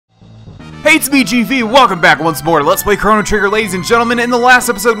Hey, it's me, GV. Welcome back once more to Let's Play Chrono Trigger, ladies and gentlemen. In the last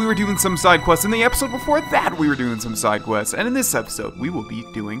episode, we were doing some side quests. In the episode before that, we were doing some side quests. And in this episode, we will be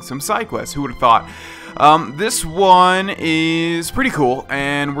doing some side quests. Who would have thought? This one is pretty cool,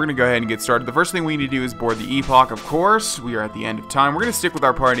 and we're going to go ahead and get started. The first thing we need to do is board the Epoch, of course. We are at the end of time. We're going to stick with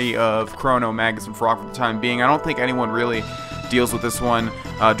our party of Chrono, Magus, and Frog for the time being. I don't think anyone really deals with this one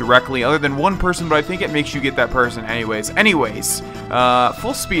directly, other than one person, but I think it makes you get that person anyways.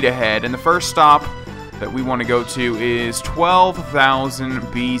 Full speed ahead, and the first stop that we want to go to is 12,000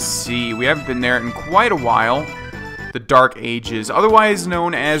 BC. We haven't been there in quite a while. The Dark Ages, otherwise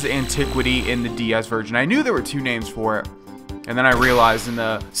known as Antiquity in the DS version. I knew there were two names for it, and then I realized in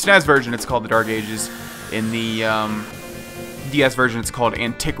the SNES version it's called the Dark Ages. In the DS version it's called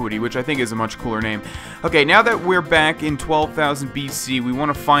Antiquity, which I think is a much cooler name. Okay, now that we're back in 12,000 BC, we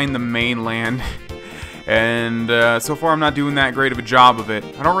want to find the mainland. And so far I'm not doing that great of a job of it.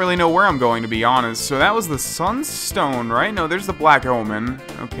 I don't really know where I'm going, to be honest. So that was the Sunstone, right? No, there's the Black Omen.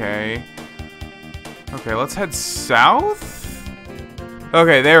 Okay. Okay, let's head south?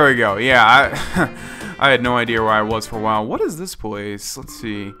 Okay, there we go. Yeah, I had no idea where I was for a while. What is this place? Let's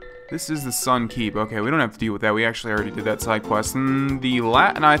see. This is the Sun Keep. Okay, we don't have to deal with that. We actually already did that side quest and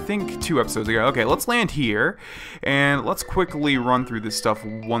I think 2 episodes ago. Okay, let's land here, and let's quickly run through this stuff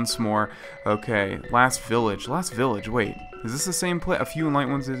once more. Okay, last village. Last village. Wait, is this the same place? A Few Light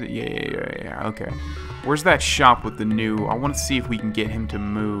Ones, is it? Yeah. Okay. Where's that shop with the new? I want to see if we can get him to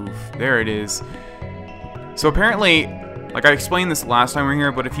move. There it is. So apparently, like I explained this last time we were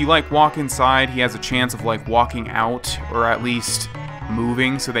here, but if you like walk inside, he has a chance of like walking out, or at least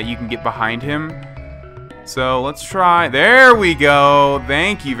moving so that you can get behind him. So let's try. There we go.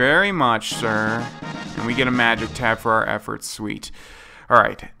 Thank you very much, sir. And we get a magic tab for our efforts. Sweet.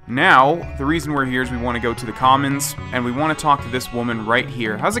 Alright, now the reason we're here is we want to go to the Commons, and we want to talk to this woman right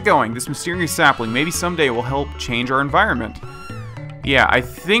here. How's it going? This mysterious sapling, maybe someday it will help change our environment. Yeah, I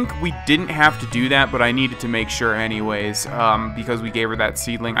think we didn't have to do that, but I needed to make sure anyways, because we gave her that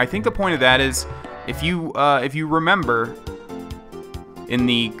seedling. I think the point of that is, if you remember, in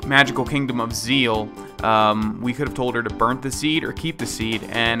the magical kingdom of Zeal, we could have told her to burn the seed or keep the seed,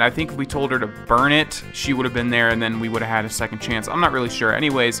 and I think if we told her to burn it, she would have been there, and then we would have had a second chance. I'm not really sure.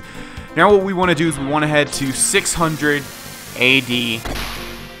 Anyways, now what we want to do is we want to head to 600 AD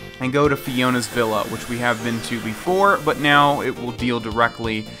and go to Fiona's Villa, which we have been to before, but now it will deal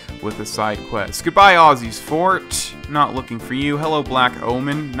directly with the side quest. Goodbye, Ozzy's Fort. Not looking for you. Hello, Black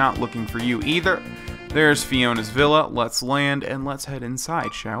Omen. Not looking for you either. There's Fiona's Villa. Let's land and let's head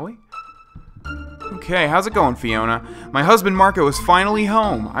inside, shall we? Okay, how's it going, Fiona? My husband Marco is finally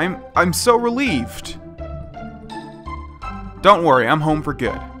home. I'm so relieved. Don't worry, I'm home for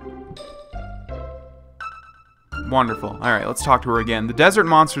good. Wonderful. Alright, let's talk to her again. The desert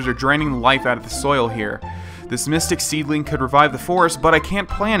monsters are draining the life out of the soil here. This mystic seedling could revive the forest, but I can't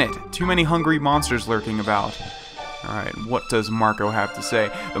plant it. Too many hungry monsters lurking about. Alright, what does Marco have to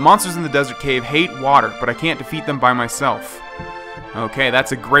say? The monsters in the desert cave hate water, but I can't defeat them by myself. Okay,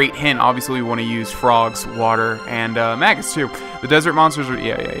 that's a great hint. Obviously, we want to use frogs, water, and Magus, too. The desert monsters are...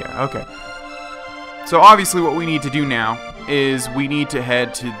 Yeah. Okay. So, obviously, what we need to do now is we need to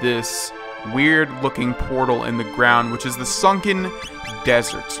head to this weird-looking portal in the ground, which is the Sunken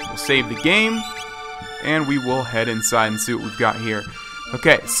Desert. We'll save the game, and we will head inside and see what we've got here.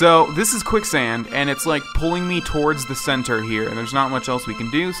 Okay, so this is quicksand, and it's like pulling me towards the center here, and there's not much else we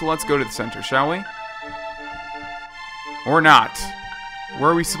can do, so let's go to the center, shall we? Or not. Where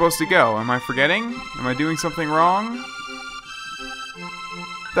are we supposed to go? Am I forgetting? Am I doing something wrong?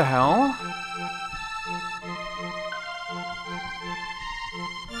 What the hell?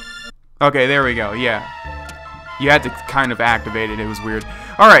 Okay, there we go, yeah. You had to kind of activate it, it was weird.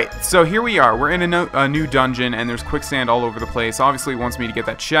 Alright, so here we are. We're in a new dungeon, and there's quicksand all over the place. Obviously, it wants me to get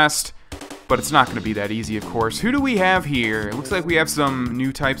that chest, but it's not going to be that easy, of course. Who do we have here? It looks like we have some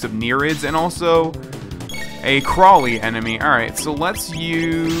new types of Nereids, and also a crawly enemy. Alright, so let's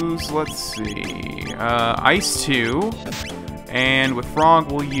use, Ice 2. And with Frog,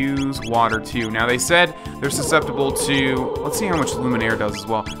 we'll use Water 2. Now, they said they're susceptible to... Let's see how much Luminaire does as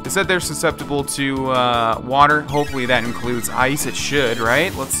well. They said they're susceptible to water. Hopefully that includes ice. It should,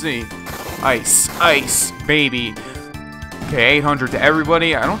 right? Let's see. Ice, baby. Okay, 800 to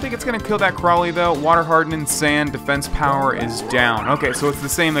everybody. I don't think it's going to kill that Crawly, though. Water hardened, sand, defense power is down. Okay, so it's the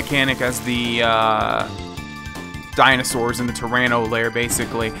same mechanic as the dinosaurs in the Tyranno lair,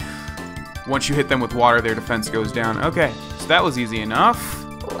 basically. Once you hit them with water, their defense goes down. Okay, so that was easy enough.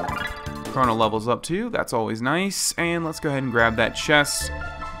 Chrono levels up too. That's always nice. And let's go ahead and grab that chest,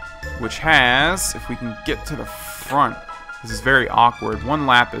 which has, if we can get to the front, This is very awkward. 1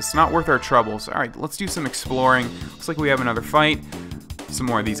 lapis, not worth our troubles. Alright, let's do some exploring. Looks like we have another fight. Some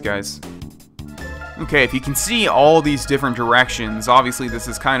more of these guys. Okay, if you can see all these different directions, obviously this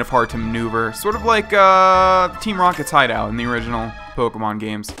is kind of hard to maneuver. Sort of like Team Rocket's hideout in the original Pokemon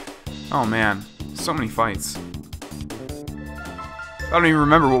games. Oh man, so many fights. I don't even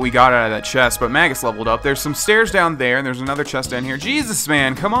remember what we got out of that chest, but Magus leveled up. There's some stairs down there, and there's another chest down here. Jesus,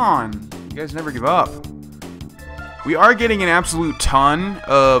 man, come on. You guys never give up. We are getting an absolute ton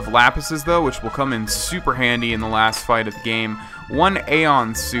of Lapises, though, which will come in super handy in the last fight of the game. 1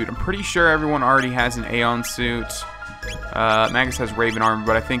 Aeon suit. I'm pretty sure everyone already has an Aeon suit. Magus has Raven armor,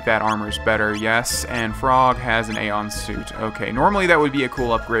 but I think that armor is better, yes. And Frog has an Aeon suit. Okay, normally that would be a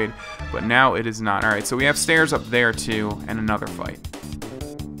cool upgrade, but now it is not. Alright, so we have stairs up there, too, and another fight.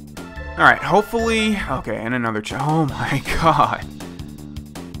 Alright, hopefully... Okay, and another oh my god.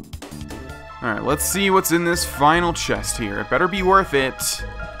 Alright, let's see what's in this final chest here. It better be worth it.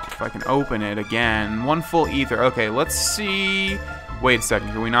 If I can open it again. 1 full ether. Okay, let's see... Wait a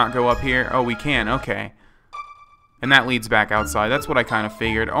second, can we not go up here? Oh, we can, okay. And that leads back outside. That's what I kind of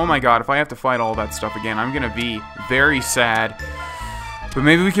figured. Oh my god, if I have to fight all that stuff again, I'm gonna be very sad. But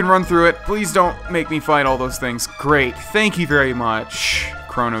maybe we can run through it. Please don't make me fight all those things. Great, thank you very much,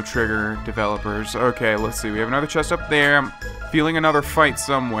 Chrono Trigger developers. Okay, let's see. We have another chest up there. I'm feeling another fight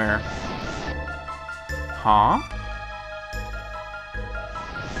somewhere. Huh?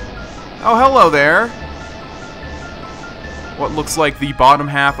 Oh, hello there. What looks like the bottom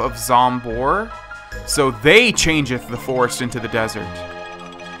half of Zombor. So they changeth the forest into the desert.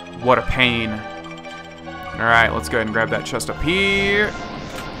 What a pain. Alright, let's go ahead and grab that chest up here.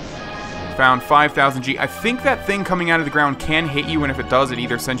 Found 5,000 G. I think that thing coming out of the ground can hit you, and if it does, it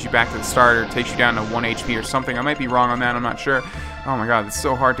either sends you back to the start or takes you down to 1 HP or something. I might be wrong on that, I'm not sure. Oh my god, it's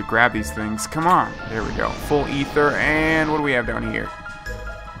so hard to grab these things. Come on. There we go. Full ether, and what do we have down here?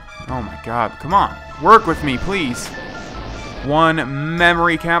 Oh my god, come on. Work with me, please. 1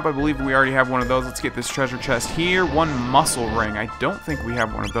 memory cap. I believe we already have one of those. Let's get this treasure chest here. 1 muscle ring. I don't think we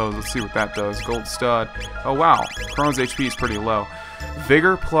have one of those. Let's see what that does. Gold stud. Oh wow. Chrono's HP is pretty low.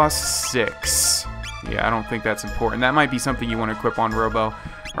 Vigor plus 6. Yeah, I don't think that's important. That might be something you want to equip on Robo.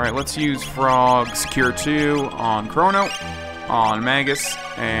 Alright, let's use Frog's Cure 2 on Chrono, on Magus,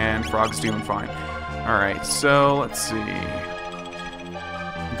 and Frog's doing fine. Alright, so let's see.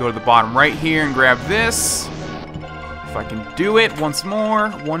 Go to the bottom right here and grab this. If I can do it once more.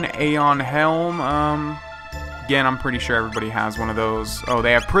 1 Aeon Helm. Again, I'm pretty sure everybody has one of those. Oh,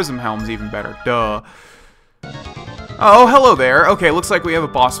 they have Prism Helms, even better. Duh. Oh, hello there. Okay, looks like we have a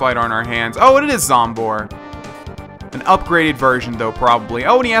boss fight on our hands. Oh, it is Zombor. An upgraded version, though, probably.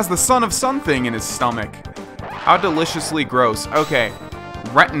 Oh, and he has the Son of Sun thing in his stomach. How deliciously gross. Okay.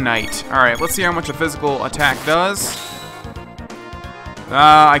 Retinite. Alright, let's see how much a physical attack does.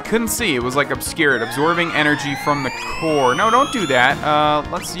 I couldn't see. It was like obscured. Absorbing energy from the core. No, don't do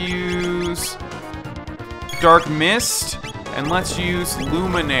that. Let's use Dark Mist. And let's use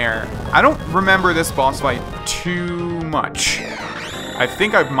Luminaire. I don't remember this boss fight too much. I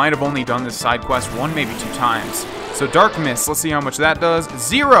think I might have only done this side quest 1, maybe 2 times. So Dark Mist, let's see how much that does.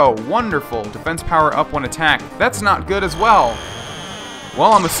 0! Wonderful. Defense power up 1 attack. That's not good as well.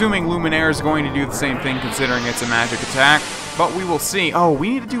 Well, I'm assuming Luminaire is going to do the same thing considering it's a magic attack. But we will see. Oh, we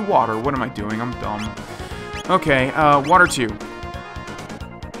need to do water. What am I doing? I'm dumb. Okay, water 2.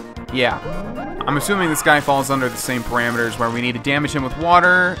 Yeah. I'm assuming this guy falls under the same parameters where we need to damage him with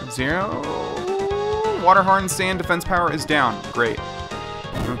water. 0. Water hardened sand defense power is down. Great.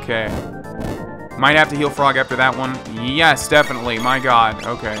 Okay. Might have to heal Frog after that one. Yes, definitely. My god.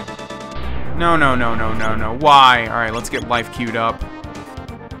 Okay. No. Why? Alright, let's get life queued up.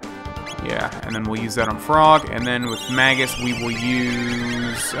 Yeah, and then we'll use that on Frog. And then with Magus, we will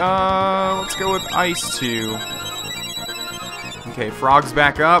use... let's go with Ice 2. Okay, Frog's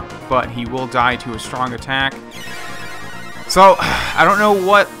back up, but he will die to a strong attack. So, I don't know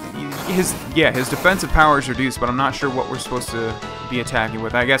what... his defensive power is reduced, but I'm not sure what we're supposed to be attacking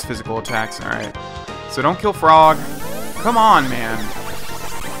with. I guess physical attacks. Alright. So don't kill Frog. Come on, man.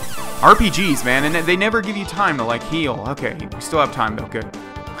 RPGs, man, and they never give you time to, like, heal. Okay, we still have time, though. Good.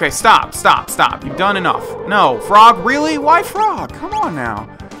 Okay, stop. You've done enough. No, Frog, really? Why Frog? Come on now.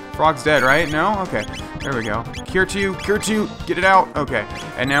 Frog's dead, right? No? Okay. There we go. Cure 2, get it out. Okay.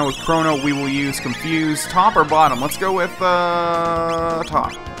 And now with Chrono, we will use Confuse. Top or bottom? Let's go with,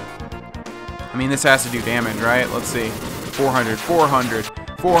 top. I mean, this has to do damage, right? Let's see. 400.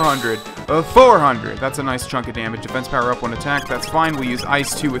 400. That's a nice chunk of damage. Defense power up 1 attack. That's fine. We use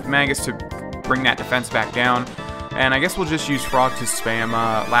Ice 2 with Magus to bring that defense back down. And I guess we'll just use Frog to spam,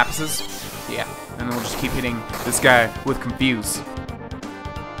 Lapises. Yeah. And then we'll just keep hitting this guy with Confuse.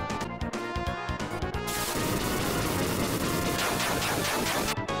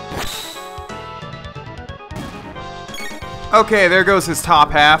 Okay, there goes his top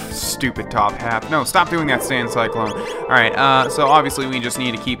half. Stupid top half. No, stop doing that, Sand Cyclone. Alright, so obviously we just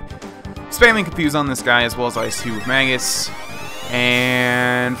need to keep spamming Confuse on this guy as well as Ice 2 with Magus.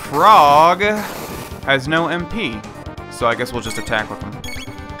 And Frog has no MP, so I guess we'll just attack with him.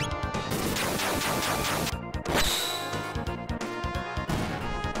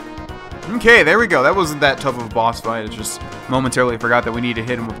 Okay, there we go. That wasn't that tough of a boss fight. It's just momentarily forgot that we need to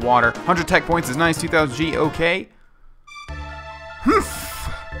hit him with water. 100 tech points is nice. 2000 G, okay.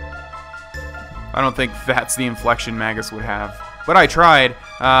 I don't think that's the inflection Magus would have. But I tried.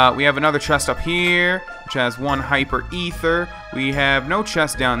 We have another chest up here, which has 1 Hyper Ether. We have no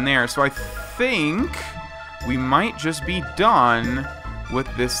chest down there, so I think we might just be done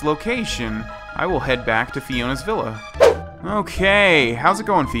with this location. I will head back to Fiona's villa. Okay, how's it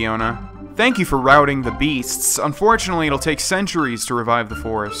going, Fiona? Thank you for routing the beasts. Unfortunately, it'll take centuries to revive the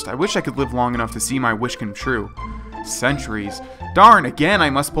forest. I wish I could live long enough to see my wish come true. Centuries. Darn, again I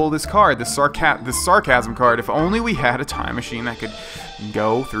must pull this card, this sarcasm card. If only we had a time machine that could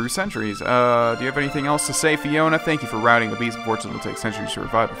go through centuries. Do you have anything else to say, Fiona? Thank you for routing the beast. Unfortunately, it'll take centuries to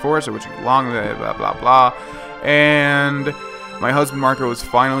revive the forest, or which you long, blah, blah, blah. And my husband Marco is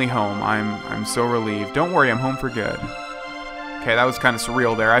finally home. I'm so relieved. Don't worry, I'm home for good. Okay, that was kind of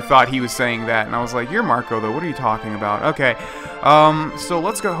surreal there. I thought he was saying that, and I was like, you're Marco, though. What are you talking about? Okay, so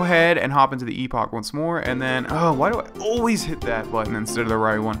let's go ahead and hop into the Epoch once more, and then, oh, why do I always hit that button instead of the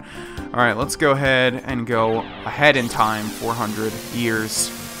right one? All right, let's go ahead and go ahead in time, 400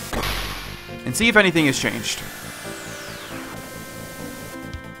 years, and see if anything has changed.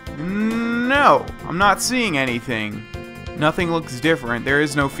 No, I'm not seeing anything. Nothing looks different. There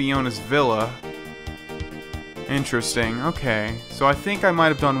is no Fiona's villa. Interesting. Okay. So I think I might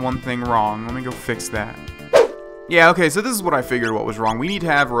have done one thing wrong. Let me go fix that. Yeah, okay, so this is what I figured what was wrong. We need to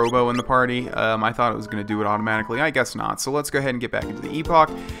have Robo in the party. I thought it was going to do it automatically. I guess not. So let's go ahead and get back into the Epoch.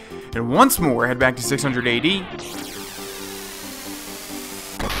 And once more, head back to 600 AD.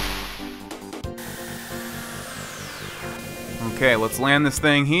 Okay, let's land this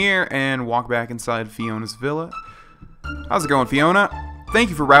thing here and walk back inside Fiona's villa. How's it going, Fiona? Thank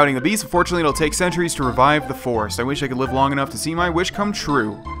you for routing the beast. Unfortunately, it'll take centuries to revive the forest. I wish I could live long enough to see my wish come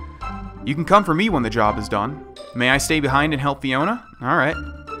true. You can come for me when the job is done. May I stay behind and help Fiona? Alright.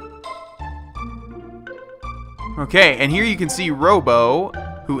 Okay, and here you can see Robo,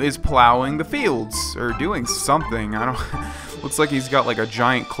 who is plowing the fields, or doing something. I don't... Looks like he's got like a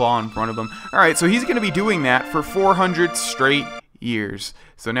giant claw in front of him. Alright, so he's going to be doing that for 400 straight years.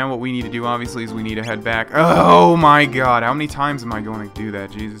 So now what we need to do, obviously, is we need to head back. Oh my god, how many times am I going to do that?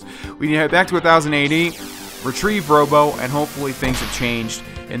 Jesus. We need to head back to 1000 AD, retrieve Robo, and hopefully things have changed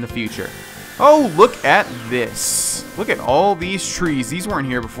in the future. Oh, look at this. Look at all these trees. These weren't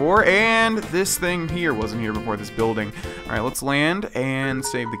here before, and this thing here wasn't here before, this building. Alright, let's land and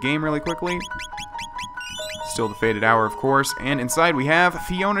save the game really quickly. Still the Faded Hour, of course. And inside we have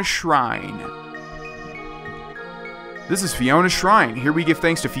Fiona's Shrine. This is Fiona's Shrine. Here we give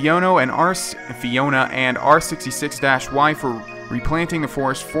thanks to Fiona and R66-Y for replanting the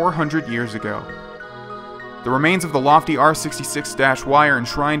forest 400 years ago. The remains of the lofty R66-Y are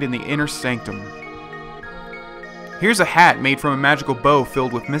enshrined in the inner sanctum. Here's a hat made from a magical bow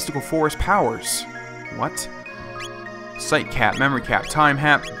filled with mystical forest powers. What? Sight cap, memory cap, time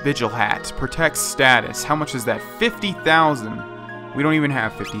hat, vigil hat, protect status. How much is that? 50,000. We don't even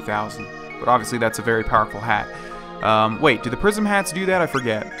have 50,000, but obviously that's a very powerful hat. Wait, do the prism hats do that? I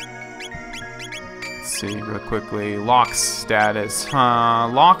forget. Let's see real quickly. Lock status.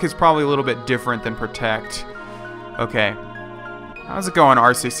 Lock is probably a little bit different than protect. Okay. How's it going,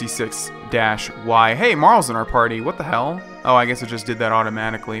 R66-Y? Hey, Marl's in our party. What the hell? Oh, I guess it just did that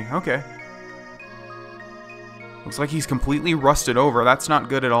automatically. Okay. Looks like he's completely rusted over. That's not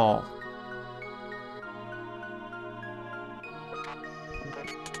good at all.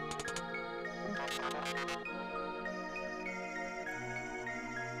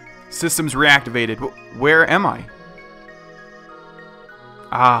 Systems reactivated. Where am I?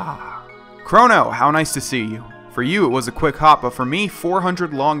 Ah. Chrono, how nice to see you. For you, it was a quick hop, but for me,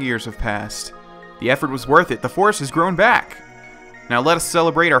 400 long years have passed. The effort was worth it. The forest has grown back. Now let us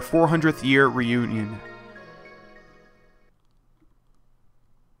celebrate our 400th year reunion.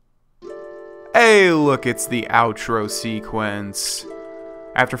 Hey, look, it's the outro sequence.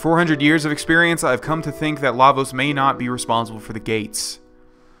 After 400 years of experience, I've come to think that Lavos may not be responsible for the gates.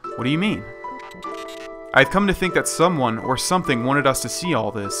 What do you mean? I've come to think that someone or something wanted us to see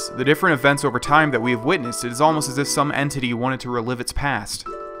all this. The different events over time that we have witnessed, it is almost as if some entity wanted to relive its past.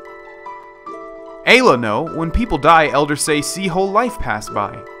 Ayla, no. When people die, elders say, see whole life pass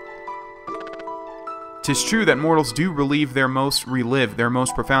by. 'Tis true that mortals do relive their most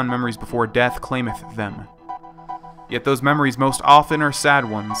profound memories before death claimeth them. Yet those memories most often are sad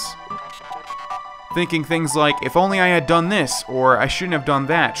ones. Thinking things like, if only I had done this, or I shouldn't have done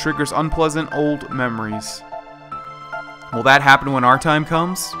that, triggers unpleasant old memories. Will that happen when our time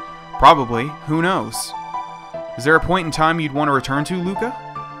comes? Probably. Who knows? Is there a point in time you'd want to return to, Luca?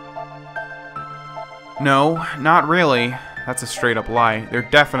 No, not really. That's a straight up lie. There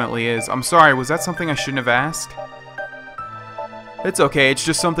definitely is. I'm sorry, was that something I shouldn't have asked? It's okay, it's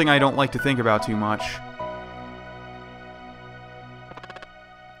just something I don't like to think about too much.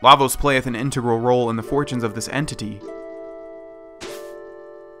 Lavos playeth an integral role in the fortunes of this entity.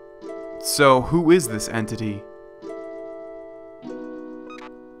 So, who is this entity?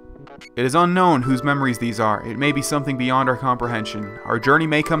 It is unknown whose memories these are. It may be something beyond our comprehension. Our journey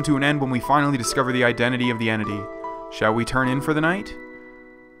may come to an end when we finally discover the identity of the entity. Shall we turn in for the night?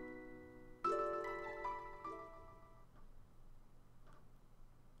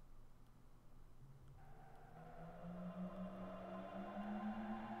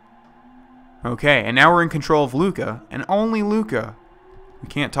 Okay, and now we're in control of Luca, and only Luca. We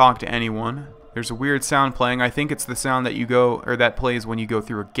can't talk to anyone. There's a weird sound playing. I think it's the sound that that plays when you go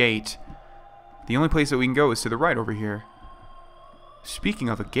through a gate. The only place that we can go is to the right over here. Speaking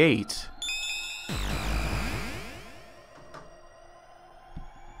of a gate...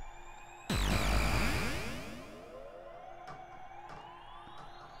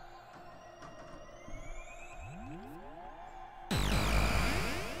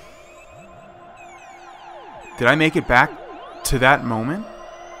 Did I make it back to that moment?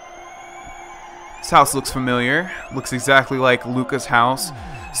 This house looks familiar. Looks exactly like Luca's house.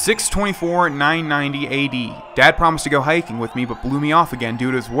 6/24/990 AD. Dad promised to go hiking with me, but blew me off again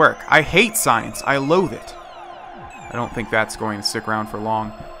due to his work. I hate science. I loathe it. I don't think that's going to stick around for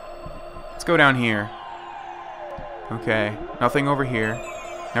long. Let's go down here. Okay, nothing over here.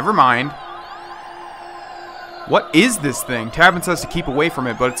 Never mind. What is this thing? Tabin says to keep away from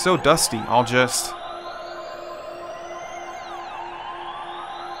it, but it's so dusty. I'll just...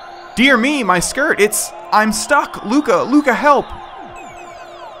 Dear me, my skirt, I'm stuck! Luca, Luca, help!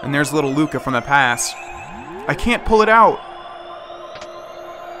 And there's little Luca from the past. I can't pull it out.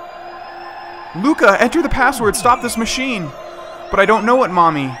 Luca, enter the password, stop this machine! But I don't know it,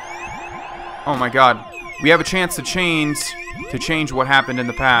 Mommy. Oh my god. We have a chance to change what happened in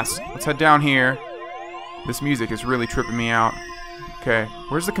the past. Let's head down here. This music is really tripping me out. Okay,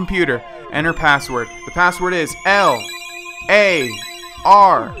 where's the computer? Enter password. The password is L-A-R.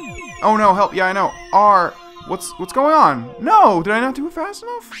 Oh no, help, yeah I know. R. What's going on? No, did I not do it fast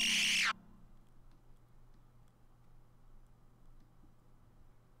enough?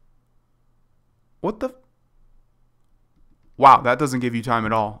 What the? Wow, that doesn't give you time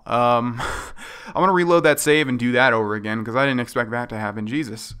at all. I'm gonna reload that save and do that over again because I didn't expect that to happen.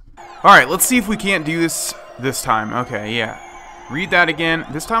 Jesus. Alright, let's see if we can't do this time. Okay, yeah. Read that again.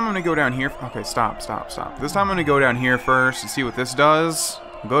 This time I'm gonna go down here. Okay, stop. This time I'm gonna go down here first and see what this does.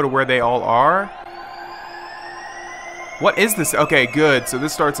 Go to where they all are. What is this? Okay, good. So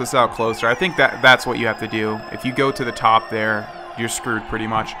this starts us out closer. I think that's what you have to do. If you go to the top there, you're screwed pretty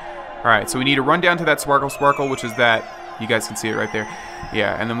much. Alright, so we need to run down to that Sparkle, which is that... You guys can see it right there.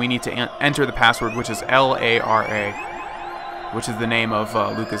 Yeah, and then we need to enter the password, which is L-A-R-A. Which is the name of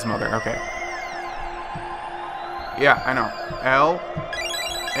Luca's mother. Okay. Yeah, I know.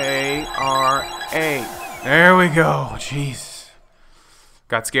 L-A-R-A. There we go. Jeez.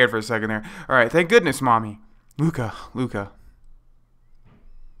 Got scared for a second there. Alright, thank goodness, Mommy. Luca.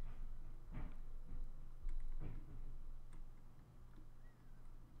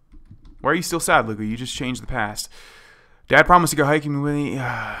 Why are you still sad, Luca? You just changed the past. Dad promised to go hiking with me.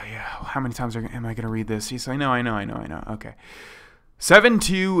 Yeah. How many times am I going to read this? Yes, I know. Okay.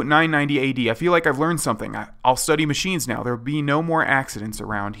 7/2/990 AD. I feel like I've learned something. I'll study machines now. There will be no more accidents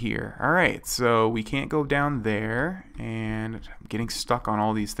around here. Alright, so we can't go down there. And I'm getting stuck on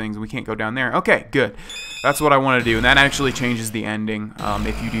all these things. We can't go down there. Okay, good. That's what I want to do. And that actually changes the ending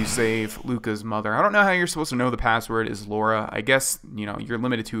if you do save Luca's mother. I don't know how you're supposed to know the password is Laura. I guess, you know, you're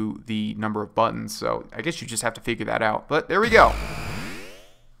limited to the number of buttons. So I guess you just have to figure that out. But there we go.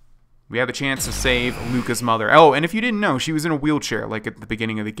 We have a chance to save Luca's mother. Oh, and if you didn't know, she was in a wheelchair, like at the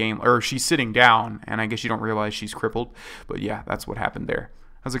beginning of the game. Or she's sitting down, and I guess you don't realize she's crippled. But yeah, that's what happened there.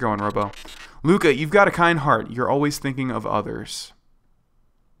 How's it going, Robo? Luca, you've got a kind heart. You're always thinking of others.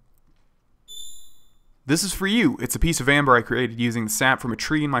 This is for you. It's a piece of amber I created using the sap from a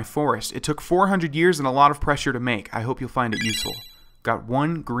tree in my forest. It took 400 years and a lot of pressure to make. I hope you'll find it useful. Got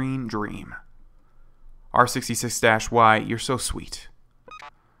one green dream. R66-Y, you're so sweet.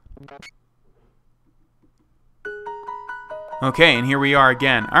 Okay, and here we are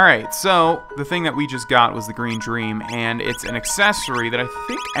again. Alright, so the thing that we just got was the green dream, and it's an accessory that I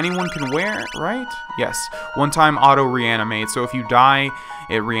think anyone can wear, right? Yes. One-time auto-reanimate, so if you die,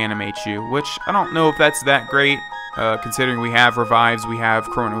 it reanimates you, which I don't know if that's that great, considering we have revives, we have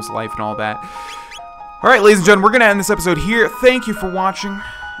Chrono's life and all that. Alright, ladies and gentlemen, we're going to end this episode here. Thank you for watching,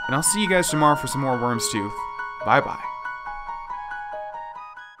 and I'll see you guys tomorrow for some more Worm's Tooth. Bye-bye.